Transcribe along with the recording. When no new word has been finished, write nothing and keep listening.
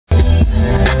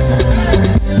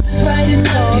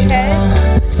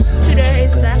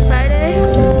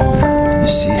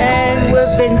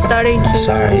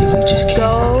Sorry, we just can't.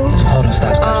 Go. Hold on,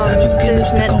 stop. You can get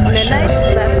lipstick on my shirt.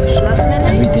 Last minute?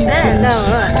 Everything feels No.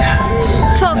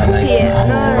 12 p.m.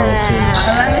 No.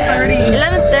 11:30.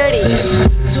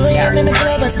 11:30. So yeah,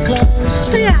 that's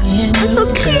so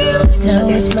cute.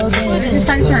 She's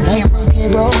sent to her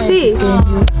camera. See.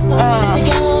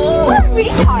 What a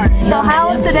retard. So how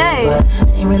was today?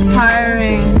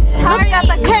 Tiring. Look at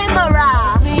the camera.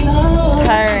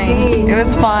 Tiring. It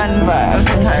was fun, but I was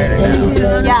so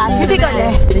tired. Yeah,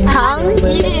 typical. Tongue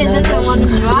idiot doesn't want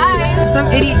to drive. Some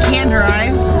idiot can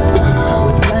drive.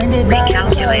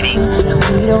 Recalculating.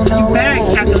 You better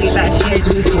calculate that shit.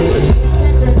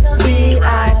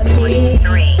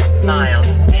 3 miles.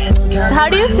 So how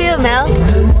do you feel, Mel?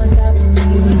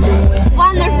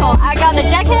 Wonderful. I got the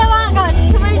jacket I want, I got the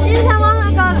summer jeans I want,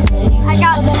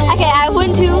 I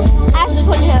went to S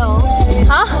Hotel.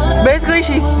 Huh? Basically,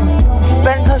 she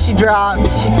spent till she dropped.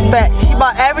 She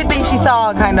bought everything she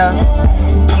saw, kind of.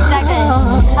 Exactly.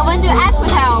 I went to S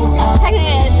Hotel.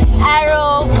 Technically, it's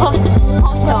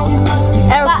Aeropostal.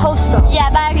 Aeropostal. Yeah,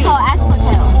 but I call S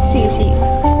Hotel. See.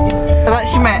 I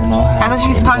thought she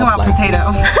was talking about potato.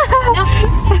 No.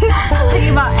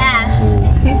 Talking about ass.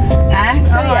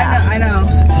 Ass? Oh, yeah. I know.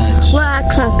 We're at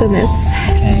Clarkamas.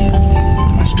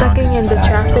 Stucking in the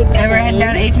traffic. And we're heading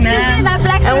down to H&M.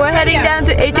 And we're heading down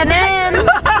to H&M.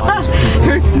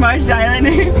 Her smudged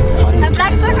eyeliner. A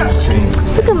black circle.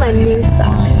 Look at my new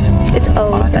sock. It's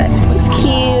old, but it's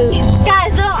cute.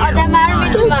 Guys, don't admire me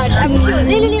too much. I'm cute.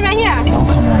 Lily, right here.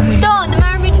 Don't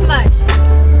admire me too much.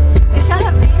 Shut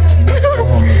up, please.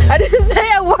 I didn't say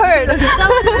a word.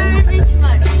 Don't admire me too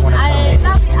much. I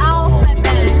love it all of my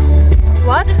friends.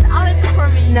 What? Just always support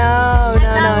me. No.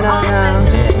 What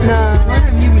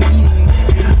have you been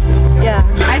eating? Yeah.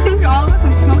 I think all of us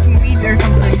are smoking weed or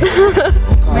something.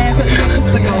 Man, it's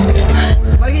egotistical.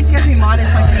 Why can't you guys be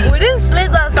modest like me? We didn't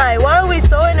sleep last night. Why are we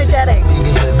so energetic?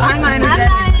 I'm not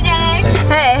energetic.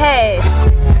 Hey.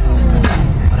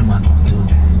 What am I gonna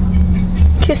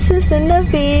do? Kisses in the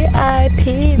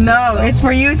VIP. No, it's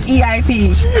for you. It's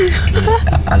EIP.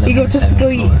 I live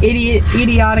Egotistically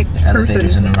idiotic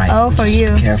Elevators in person. the right. Oh, for Just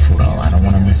you. Be careful though. I don't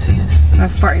want them to see us. I'm gonna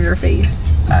fart in your face.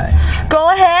 Alright. Go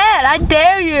ahead. I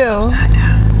dare you. Side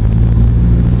down.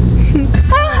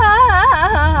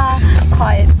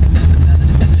 Quiet.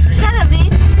 Shut up,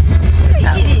 please.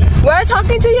 We're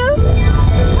talking to you?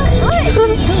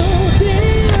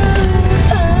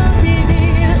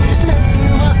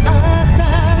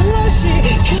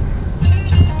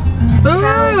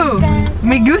 Ooh,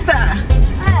 me gusta.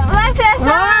 Why?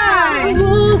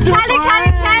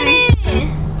 Cali.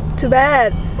 Too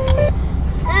bad.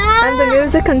 I'm the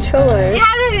music controller. You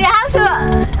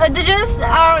have to just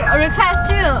request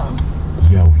too.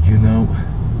 Yo, you know,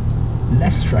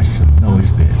 let's try some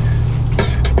noise bit.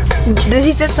 Did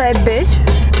he just say bitch?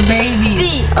 Baby.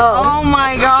 Beat. Oh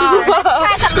my god. Let's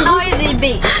try some noisy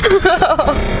beat.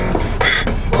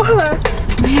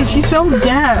 Man, she's so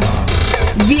deaf.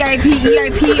 VIP,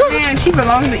 EIP, man, she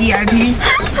belongs to EIP.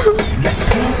 Let's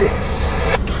do this.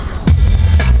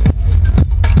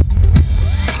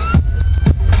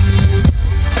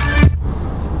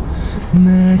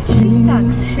 She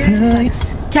sucks.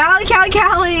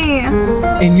 Cali.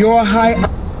 In your high.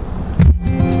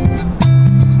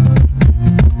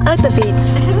 I like the beats.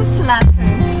 I should have slapped her.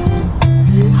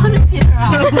 I want to beat her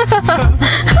up.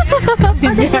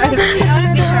 Yes. I want to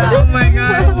beat her up. Oh my god.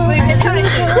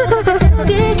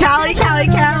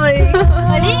 Cali.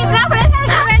 Leave, not for the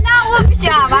camera now. We'll beat you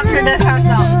up after this.